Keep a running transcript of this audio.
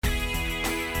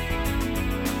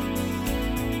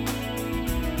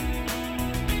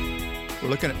We're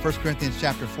looking at 1 Corinthians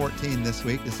chapter 14 this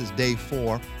week. This is day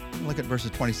 4. We'll look at verses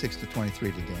 26 to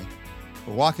 23 today.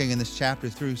 We're walking in this chapter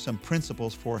through some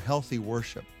principles for healthy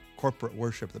worship, corporate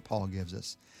worship that Paul gives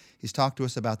us. He's talked to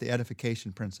us about the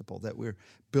edification principle, that we're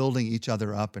building each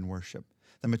other up in worship.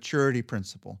 The maturity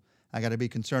principle. I got to be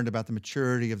concerned about the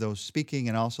maturity of those speaking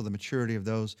and also the maturity of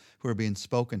those who are being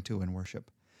spoken to in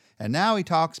worship. And now he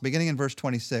talks, beginning in verse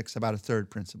 26, about a third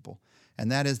principle,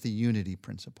 and that is the unity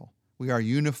principle. We are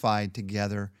unified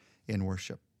together in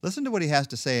worship. Listen to what he has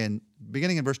to say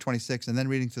beginning in verse 26 and then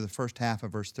reading through the first half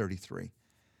of verse 33.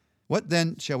 What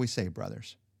then shall we say,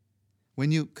 brothers?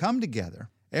 When you come together,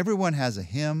 everyone has a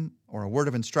hymn or a word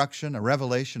of instruction, a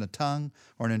revelation, a tongue,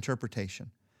 or an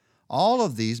interpretation. All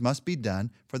of these must be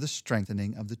done for the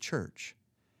strengthening of the church.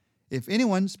 If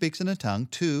anyone speaks in a tongue,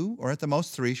 2 or at the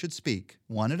most 3 should speak,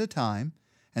 1 at a time,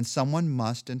 and someone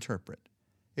must interpret.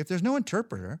 If there's no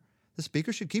interpreter, the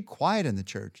speaker should keep quiet in the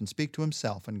church and speak to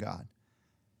himself and God.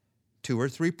 2 or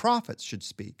 3 prophets should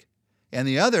speak, and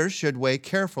the others should weigh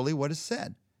carefully what is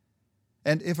said.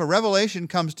 And if a revelation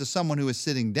comes to someone who is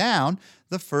sitting down,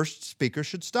 the first speaker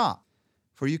should stop.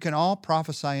 For you can all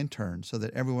prophesy in turn, so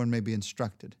that everyone may be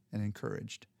instructed and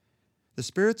encouraged. The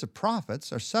spirits of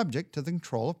prophets are subject to the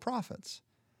control of prophets.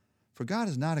 For God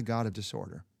is not a God of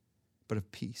disorder, but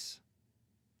of peace.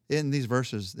 In these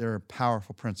verses, there are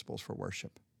powerful principles for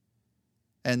worship.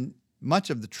 And much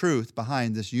of the truth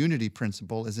behind this unity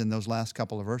principle is in those last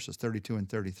couple of verses, 32 and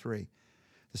 33.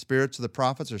 The spirits of the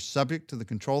prophets are subject to the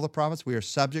control of the prophets. We are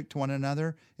subject to one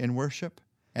another in worship.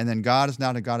 And then God is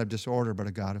not a God of disorder, but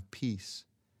a God of peace.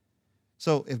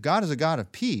 So if God is a God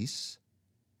of peace,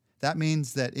 that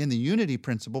means that in the unity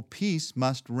principle, peace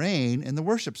must reign in the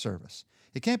worship service.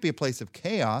 It can't be a place of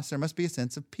chaos. There must be a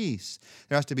sense of peace.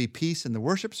 There has to be peace in the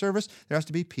worship service. There has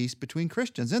to be peace between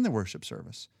Christians in the worship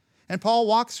service. And Paul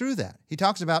walks through that. He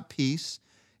talks about peace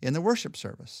in the worship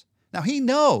service. Now, he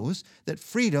knows that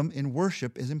freedom in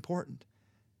worship is important.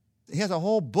 He has a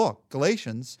whole book,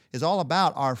 Galatians, is all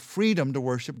about our freedom to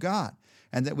worship God,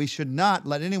 and that we should not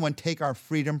let anyone take our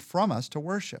freedom from us to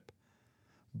worship.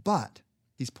 But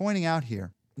he's pointing out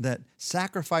here that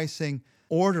sacrificing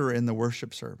order in the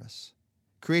worship service,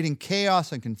 creating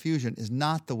chaos and confusion, is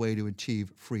not the way to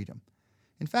achieve freedom.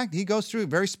 In fact, he goes through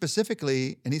very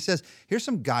specifically, and he says, here's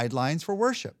some guidelines for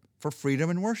worship, for freedom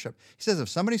in worship. He says, if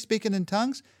somebody's speaking in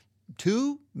tongues,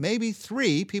 2, maybe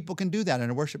 3 people can do that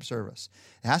in a worship service.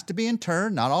 It has to be in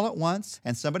turn, not all at once,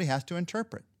 and somebody has to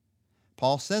interpret.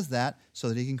 Paul says that so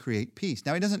that he can create peace.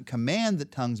 Now, he doesn't command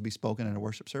that tongues be spoken in a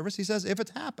worship service. He says if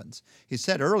it happens. He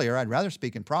said earlier, I'd rather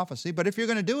speak in prophecy, but if you're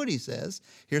going to do it, he says,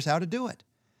 here's how to do it.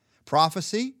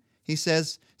 Prophecy, he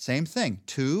says, same thing,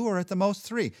 2 or at the most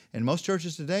 3. In most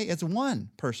churches today, it's 1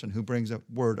 person who brings a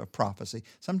word of prophecy.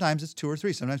 Sometimes it's 2 or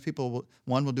 3. Sometimes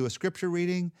one will do a scripture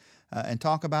reading and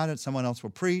talk about it. Someone else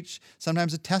will preach.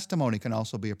 Sometimes a testimony can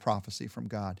also be a prophecy from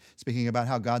God, speaking about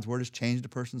how God's word has changed a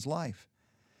person's life.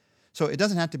 So it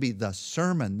doesn't have to be the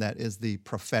sermon that is the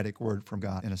prophetic word from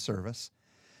God in a service.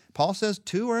 Paul says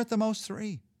 2 or at the most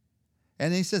 3.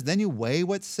 And he says, then you weigh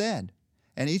what's said.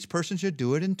 And each person should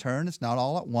do it in turn. It's not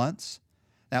all at once.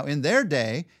 Now, in their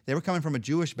day, they were coming from a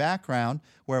Jewish background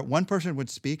where one person would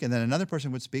speak and then another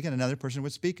person would speak and another person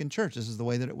would speak in church. This is the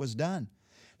way that it was done.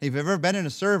 If you've ever been in a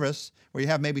service where you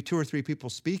have maybe 2 or 3 people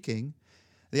speaking,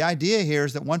 the idea here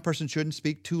is that one person shouldn't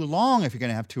speak too long if you're going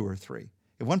to have 2 or 3.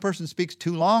 If one person speaks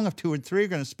too long, if 2 or 3 are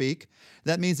going to speak,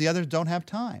 that means the others don't have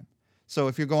time. So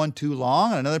if you're going too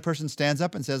long and another person stands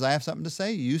up and says, I have something to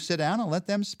say, you sit down and let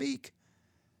them speak.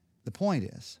 The point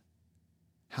is,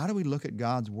 how do we look at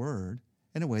God's word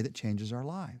in a way that changes our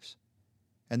lives?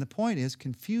 And the point is,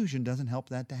 confusion doesn't help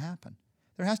that to happen.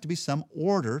 There has to be some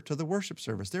order to the worship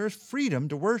service. There is freedom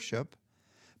to worship,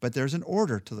 but there's an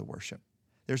order to the worship.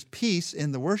 There's peace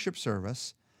in the worship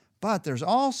service, but there's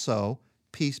also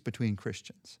peace between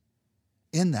Christians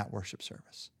in that worship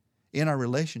service, in our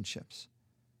relationships.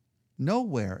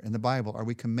 Nowhere in the Bible are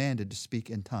we commanded to speak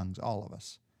in tongues, all of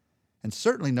us. And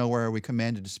certainly nowhere are we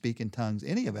commanded to speak in tongues,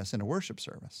 any of us, in a worship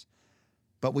service.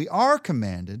 But we are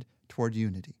commanded toward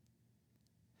unity.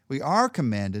 We are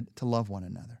commanded to love one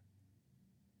another.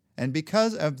 And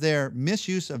because of their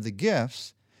misuse of the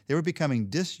gifts, they were becoming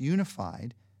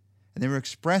disunified, and they were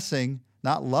expressing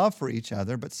not love for each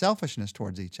other, but selfishness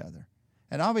towards each other.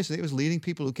 And obviously it was leading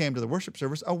people who came to the worship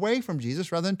service away from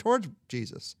Jesus rather than towards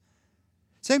Jesus.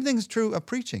 Same thing is true of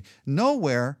preaching.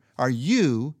 Nowhere are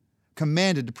you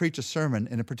commanded to preach a sermon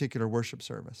in a particular worship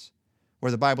service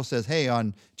where the Bible says, hey,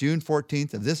 on June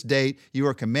 14th of this date, you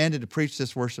are commanded to preach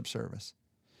this worship service.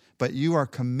 But you are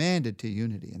commanded to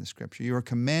unity in the Scripture. You are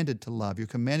commanded to love. You're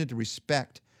commanded to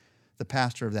respect the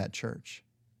pastor of that church.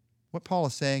 What Paul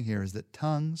is saying here is that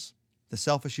tongues, the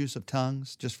selfish use of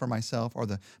tongues just for myself, or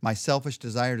my selfish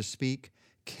desire to speak,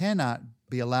 cannot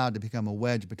be allowed to become a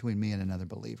wedge between me and another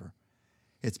believer.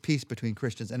 It's peace between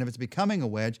Christians. And if it's becoming a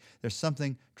wedge, there's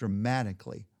something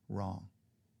dramatically wrong.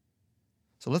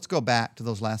 So let's go back to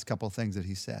those last couple of things that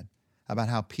he said about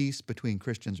how peace between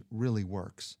Christians really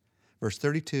works. Verse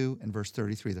 32 and verse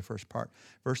 33, the first part.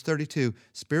 Verse 32,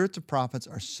 spirits of prophets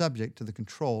are subject to the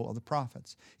control of the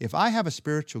prophets. If I have a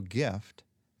spiritual gift,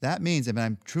 that means if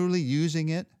I'm truly using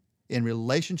it in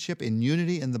relationship, in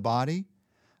unity in the body,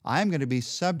 I'm going to be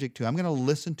subject to, I'm going to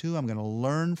listen to, I'm going to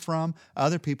learn from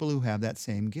other people who have that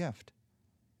same gift.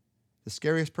 The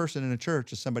scariest person in a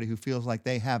church is somebody who feels like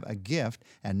they have a gift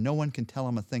and no one can tell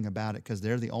them a thing about it because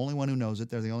they're the only one who knows it,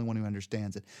 they're the only one who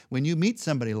understands it. When you meet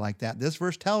somebody like that, this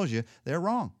verse tells you they're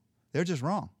wrong. They're just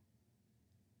wrong.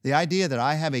 The idea that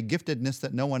I have a giftedness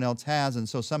that no one else has, and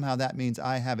so somehow that means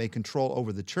I have a control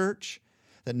over the church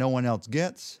that no one else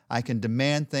gets. I can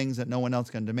demand things that no one else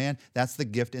can demand. That's the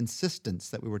gift insistence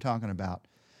that we were talking about.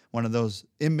 One of those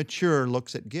immature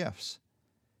looks at gifts.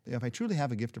 If I truly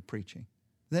have a gift of preaching,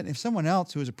 then if someone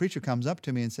else who is a preacher comes up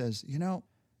to me and says, you know,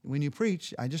 when you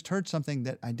preach, I just heard something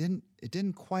that it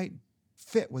didn't quite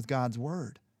fit with God's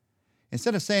word.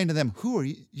 Instead of saying to them, who are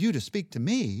you to speak to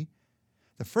me?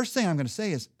 The first thing I'm going to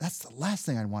say is, that's the last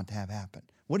thing I want to have happen.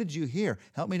 What did you hear?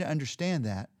 Help me to understand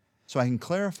that so I can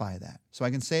clarify that, so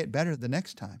I can say it better the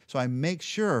next time. So I make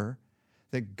sure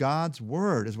that God's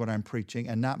word is what I'm preaching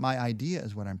and not my idea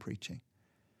is what I'm preaching.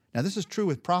 Now, this is true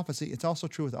with prophecy. It's also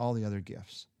true with all the other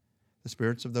gifts. The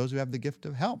spirits of those who have the gift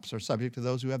of helps are subject to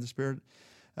those who have the spirit,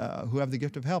 who have the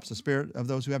gift of helps. The spirit of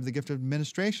those who have the gift of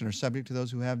administration are subject to those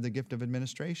who have the gift of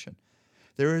administration.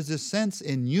 There is this sense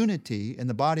in unity in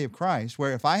the body of Christ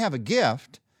where if I have a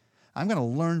gift, I'm going to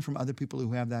learn from other people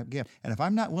who have that gift. And if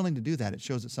I'm not willing to do that, it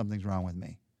shows that something's wrong with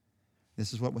me.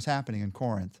 This is what was happening in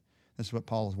Corinth. This is what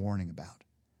Paul is warning about.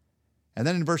 And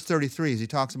then in verse 33, as he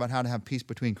talks about how to have peace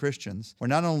between Christians, we're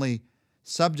not only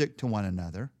subject to one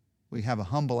another, we have a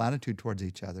humble attitude towards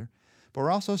each other, but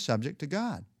we're also subject to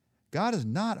God. God is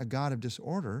not a God of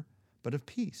disorder, but of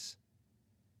peace.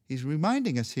 He's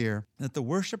reminding us here that the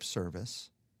worship service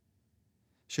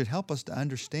should help us to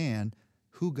understand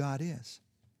who God is.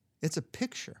 It's a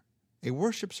picture. A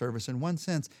worship service, in one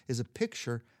sense, is a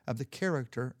picture of the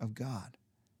character of God.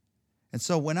 And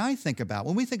so when we think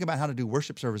about how to do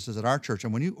worship services at our church,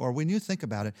 and when you think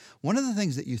about it, one of the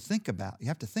things that you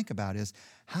have to think about is,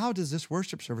 how does this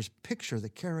worship service picture the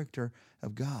character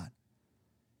of God?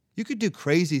 You could do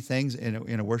crazy things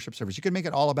in a worship service. You could make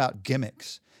it all about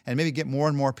gimmicks and maybe get more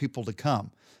and more people to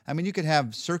come. I mean, you could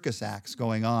have circus acts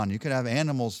going on. You could have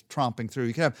animals tromping through.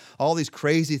 You could have all these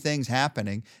crazy things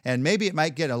happening, and maybe it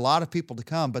might get a lot of people to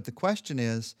come. But the question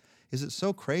is it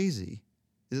so crazy?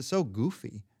 Is it so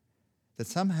goofy that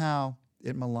somehow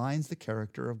it maligns the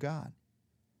character of God?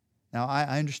 Now,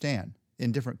 I understand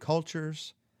in different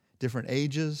cultures, different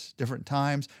ages, different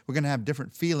times, we're going to have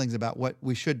different feelings about what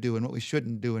we should do and what we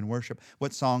shouldn't do in worship,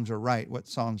 what songs are right, what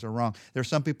songs are wrong. There are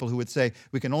some people who would say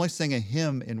we can only sing a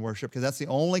hymn in worship because that's the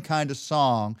only kind of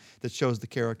song that shows the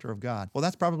character of God. Well,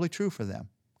 that's probably true for them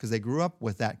because they grew up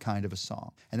with that kind of a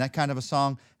song, and that kind of a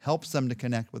song helps them to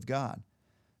connect with God.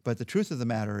 But the truth of the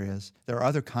matter is, there are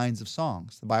other kinds of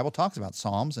songs. The Bible talks about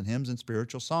psalms and hymns and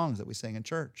spiritual songs that we sing in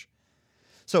church.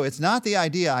 So it's not the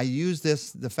idea, I use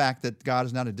the fact that God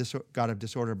is not a God of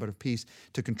disorder but of peace,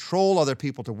 to control other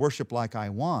people to worship like I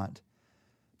want,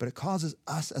 but it causes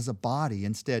us as a body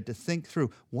instead to think through,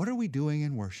 what are we doing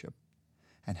in worship?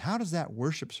 And how does that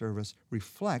worship service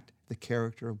reflect the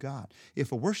character of God?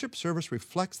 If a worship service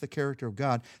reflects the character of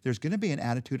God, there's going to be an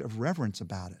attitude of reverence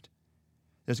about it.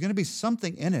 There's going to be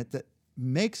something in it that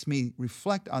makes me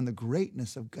reflect on the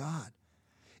greatness of God.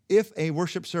 If a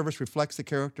worship service reflects the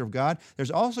character of God,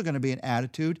 there's also going to be an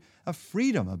attitude of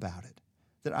freedom about it,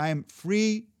 that I am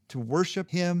free to worship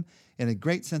Him in a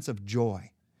great sense of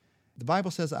joy. The Bible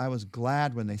says, I was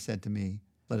glad when they said to me,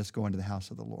 let us go into the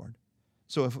house of the Lord.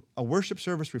 So if a worship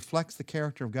service reflects the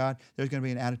character of God, there's going to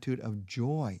be an attitude of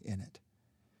joy in it.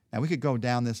 Now, we could go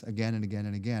down this again and again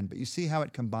and again, but you see how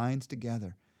it combines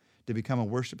together to become a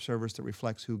worship service that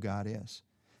reflects who God is.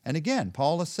 And again,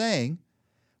 Paul is saying,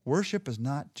 worship is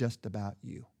not just about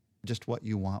you, just what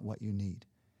you want, what you need.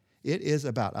 It is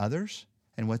about others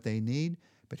and what they need.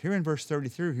 But here in verse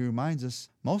 33, he reminds us,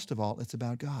 most of all, it's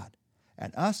about God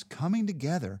and us coming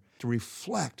together to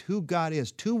reflect who God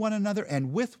is to one another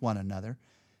and with one another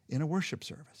in a worship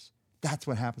service. That's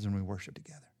what happens when we worship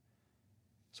together.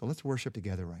 So let's worship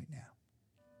together right now.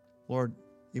 Lord,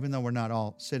 even though we're not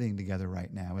all sitting together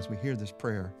right now, as we hear this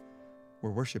prayer,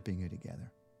 we're worshiping you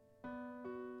together.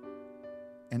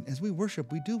 And as we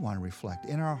worship, we do want to reflect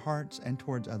in our hearts and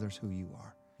towards others who you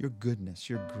are. Your goodness,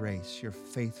 your grace, your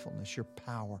faithfulness, your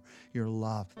power, your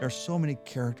love. There are so many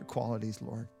character qualities,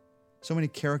 Lord. So many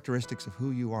characteristics of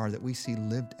who you are that we see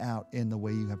lived out in the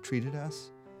way you have treated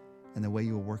us and the way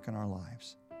you will work in our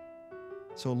lives.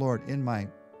 So, Lord, in my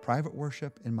private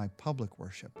worship, in my public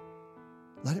worship,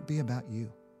 let it be about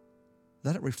you.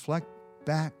 Let it reflect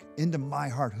back into my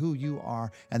heart who you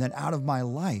are, and then out of my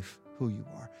life who you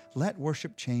are. Let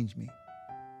worship change me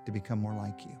to become more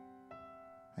like you.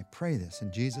 I pray this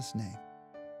in Jesus' name.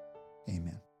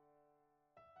 Amen.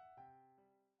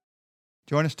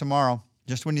 Join us tomorrow.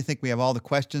 Just when you think we have all the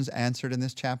questions answered in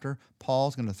this chapter,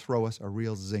 Paul's going to throw us a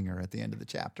real zinger at the end of the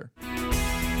chapter.